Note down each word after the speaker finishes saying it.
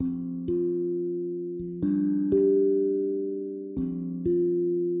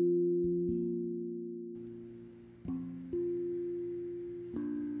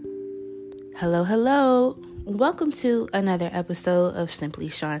Hello, hello. Welcome to another episode of Simply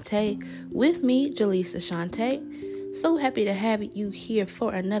Shaunte with me, JaLisa Shaunte. So happy to have you here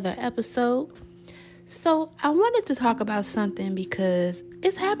for another episode. So I wanted to talk about something because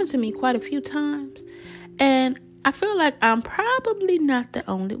it's happened to me quite a few times, and I feel like I'm probably not the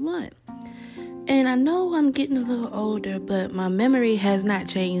only one. And I know I'm getting a little older, but my memory has not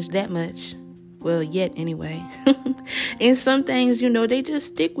changed that much. Well, yet anyway. And some things, they just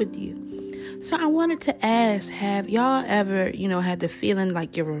stick with you. So I wanted to ask, have y'all ever, had the feeling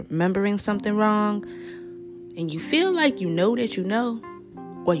like you're remembering something wrong and you feel like you know that you know,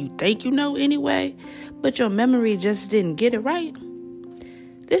 or you think you know anyway, but your memory just didn't get it right?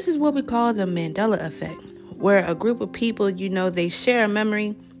 This is what we call the Mandela Effect, where a group of people, they share a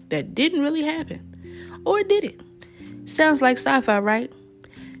memory that didn't really happen, or did it? Sounds like sci-fi, right?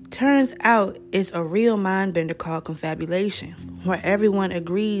 Turns out it's a real mind bender called confabulation, where everyone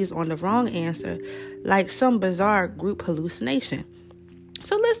agrees on the wrong answer, like some bizarre group hallucination.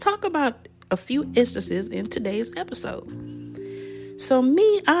 So let's talk about a few instances in today's episode. So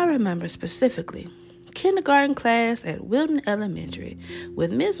I remember specifically kindergarten class at Wilton Elementary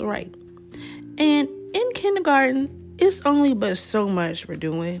with Miss Wright. And in kindergarten, it's only but so much we're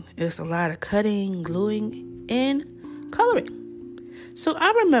doing. It's a lot of cutting, gluing, and coloring. So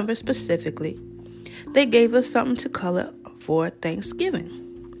I remember specifically, they gave us something to color for Thanksgiving.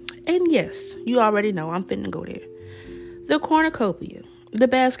 And yes, you already know I'm finna go there. The cornucopia, the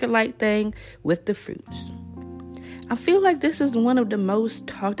basket-like thing with the fruits. I feel like this is one of the most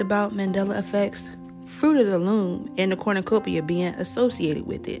talked about Mandela effects, Fruit of the Loom and the cornucopia being associated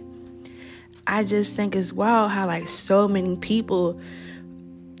with it. I just think it's wild how so many people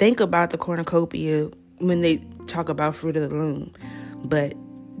think about the cornucopia when they talk about Fruit of the Loom. But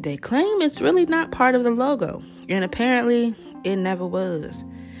they claim it's really not part of the logo, and apparently it never was.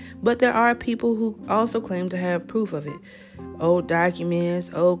 But there are people who also claim to have proof of it. Old documents,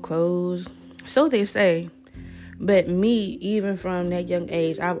 old clothes, so they say. But me, even from that young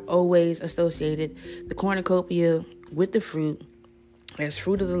age, I've always associated the cornucopia with the fruit as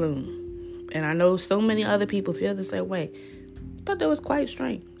Fruit of the Loom. And I know so many other people feel the same way. I thought that was quite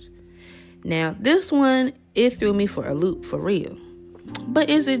strange. Now, this one, it threw me for a loop, for real. But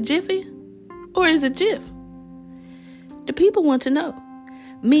is it Jiffy or is it Jif? The people want to know.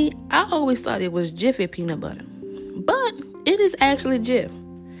 I always thought it was Jiffy peanut butter, but it is actually Jif.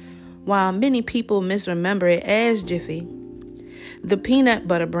 While many people misremember it as Jiffy, the peanut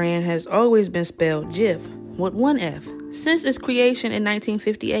butter brand has always been spelled Jif with one F since its creation in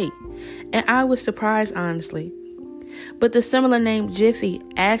 1958, and I was surprised, honestly. But the similar name Jiffy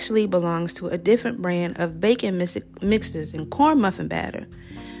actually belongs to a different brand of bacon mixes and corn muffin batter.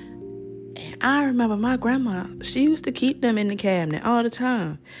 And I remember my grandma, she used to keep them in the cabinet all the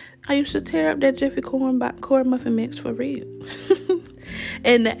time. I used to tear up that Jiffy corn muffin mix for real.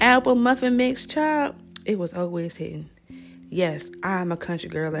 And the apple muffin mix, child, it was always hitting. Yes, I'm a country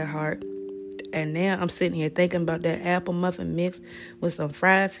girl at heart. And now I'm sitting here thinking about that apple muffin mix with some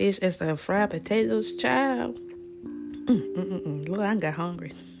fried fish and some fried potatoes, child. Lord, I got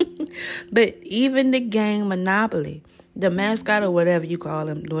hungry. But even the game Monopoly, the mascot or whatever you call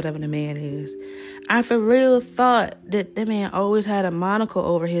him, whatever the man is, I for real thought that the man always had a monocle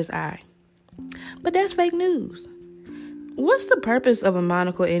over his eye. But that's fake news. What's the purpose of a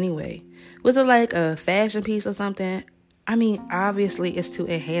monocle anyway? Was it like a fashion piece or something? I mean, obviously it's to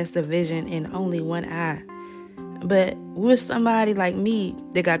enhance the vision in only one eye. But with somebody like me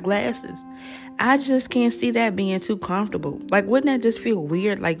that got glasses, I just can't see that being too comfortable. Wouldn't that just feel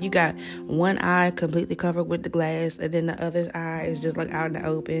weird? You got one eye completely covered with the glass, and then the other eye is just out in the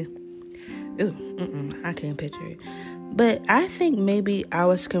open. I can't picture it. But I think maybe I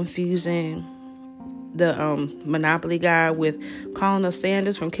was confusing the Monopoly guy with Colonel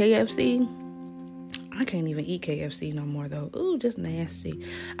Sanders from KFC. I can't even eat KFC no more, though. Ooh, just nasty.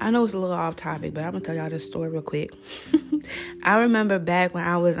 I know it's a little off topic, but I'm going to tell y'all this story real quick. I remember back when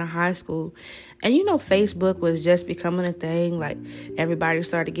I was in high school, and Facebook was just becoming a thing. Everybody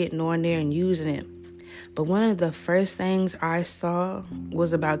started getting on there and using it. But one of the first things I saw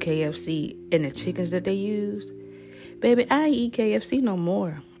was about KFC and the chickens that they used. Baby, I ain't eat KFC no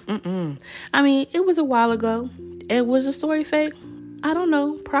more. I mean, it was a while ago. And was the story fake? I don't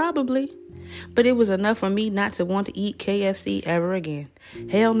know. Probably. But it was enough for me not to want to eat KFC ever again.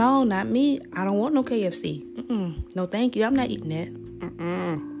 Hell no, not me. I don't want no KFC. No, thank you. I'm not eating that.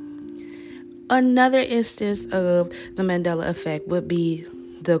 Another instance of the Mandela Effect would be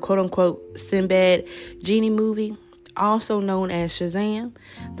the quote-unquote Sinbad genie movie, also known as Shazam,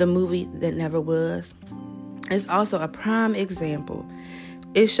 the movie that never was. It's also a prime example.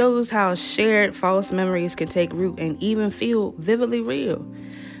 It shows how shared false memories can take root and even feel vividly real.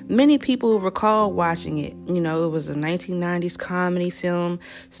 Many people recall watching it. It was a 1990s comedy film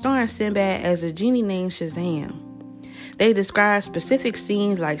starring Sinbad as a genie named Shazam. They describe specific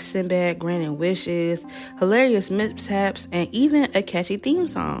scenes like Sinbad granting wishes, hilarious mishaps, and even a catchy theme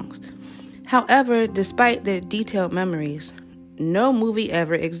song. However, despite their detailed memories, no movie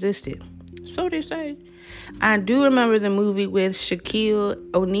ever existed. So they say. I do remember the movie with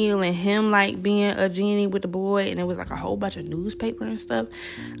Shaquille O'Neal and him being a genie with the boy, and it was a whole bunch of newspaper and stuff.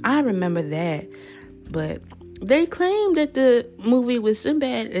 I remember that. But they claim that the movie with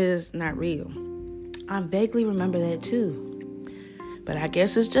Sinbad is not real. I vaguely remember that too. But I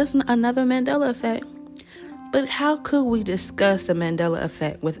guess it's just another Mandela Effect. But how could we discuss the Mandela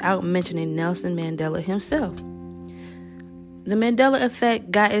Effect without mentioning Nelson Mandela himself? The Mandela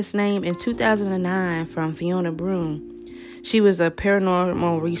Effect got its name in 2009 from Fiona Broom. She was a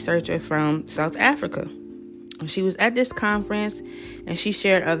paranormal researcher from South Africa. She was at this conference and she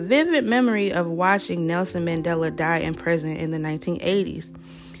shared a vivid memory of watching Nelson Mandela die in prison in the 1980s.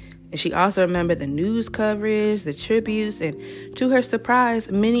 And she also remembered the news coverage, the tributes, and to her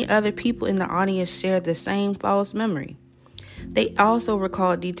surprise, many other people in the audience shared the same false memory. They also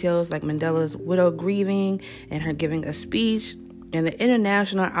recalled details like Mandela's widow grieving and her giving a speech and the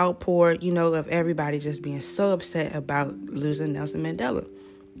international outpour, of everybody just being so upset about losing Nelson Mandela.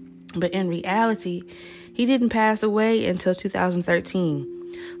 But in reality, he didn't pass away until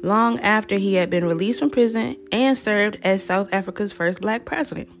 2013, long after he had been released from prison and served as South Africa's first black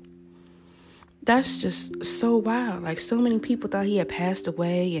president. That's just so wild. So many people thought he had passed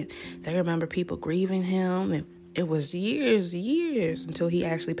away and they remember people grieving him, and it was years until he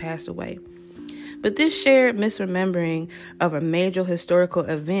actually passed away. But this shared misremembering of a major historical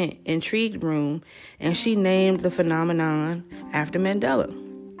event intrigued Broom, and she named the phenomenon after Mandela.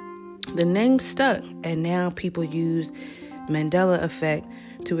 The name stuck, and now people use Mandela Effect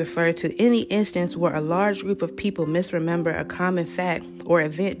to refer to any instance where a large group of people misremember a common fact or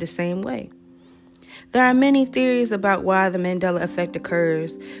event the same way. There are many theories about why the Mandela Effect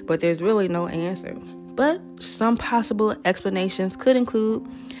occurs, but there's really no answer. But some possible explanations could include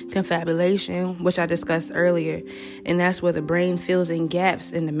confabulation, which I discussed earlier, and that's where the brain fills in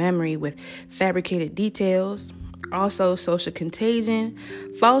gaps in the memory with fabricated details. Also, social contagion,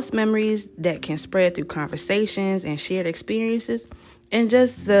 false memories that can spread through conversations and shared experiences, and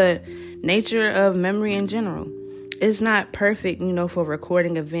just the nature of memory in general. It's not perfect, for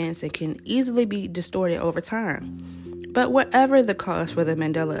recording events. It can easily be distorted over time. But whatever the cause for the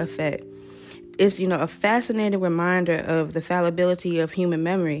Mandela Effect, it's, a fascinating reminder of the fallibility of human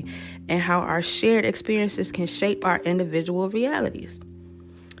memory and how our shared experiences can shape our individual realities.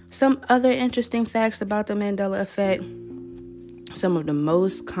 Some other interesting facts about the Mandela Effect. Some of the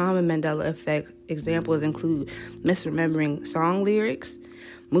most common Mandela Effect examples include misremembering song lyrics,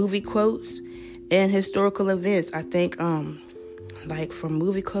 movie quotes, and historical events. I think, from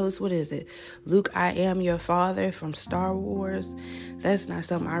movie quotes, what is it? Luke, I am your father from Star Wars. That's not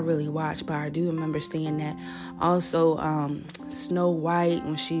something I really watched, but I do remember seeing that. Also, Snow White,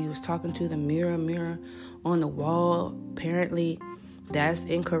 when she was talking to the mirror on the wall, apparently that's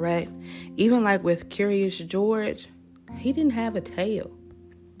incorrect. Even with Curious George, he didn't have a tail.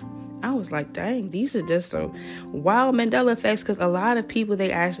 I was like, dang, these are just so wild Mandela effects, because a lot of people,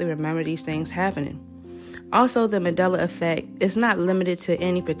 they actually remember these things happening. Also, the Mandela Effect is not limited to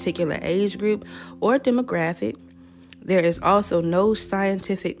any particular age group or demographic. There is also no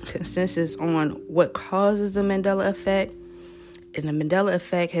scientific consensus on what causes the Mandela Effect. And the Mandela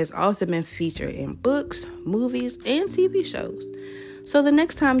Effect has also been featured in books, movies, and TV shows. So the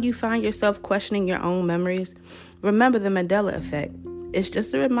next time you find yourself questioning your own memories, remember the Mandela Effect. It's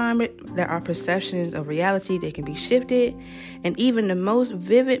just a reminder that our perceptions of reality, they can be shifted, and even the most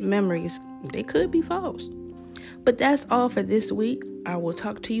vivid memories, they could be false. But that's all for this week. I will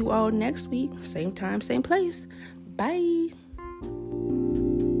talk to you all next week. Same time, same place. Bye.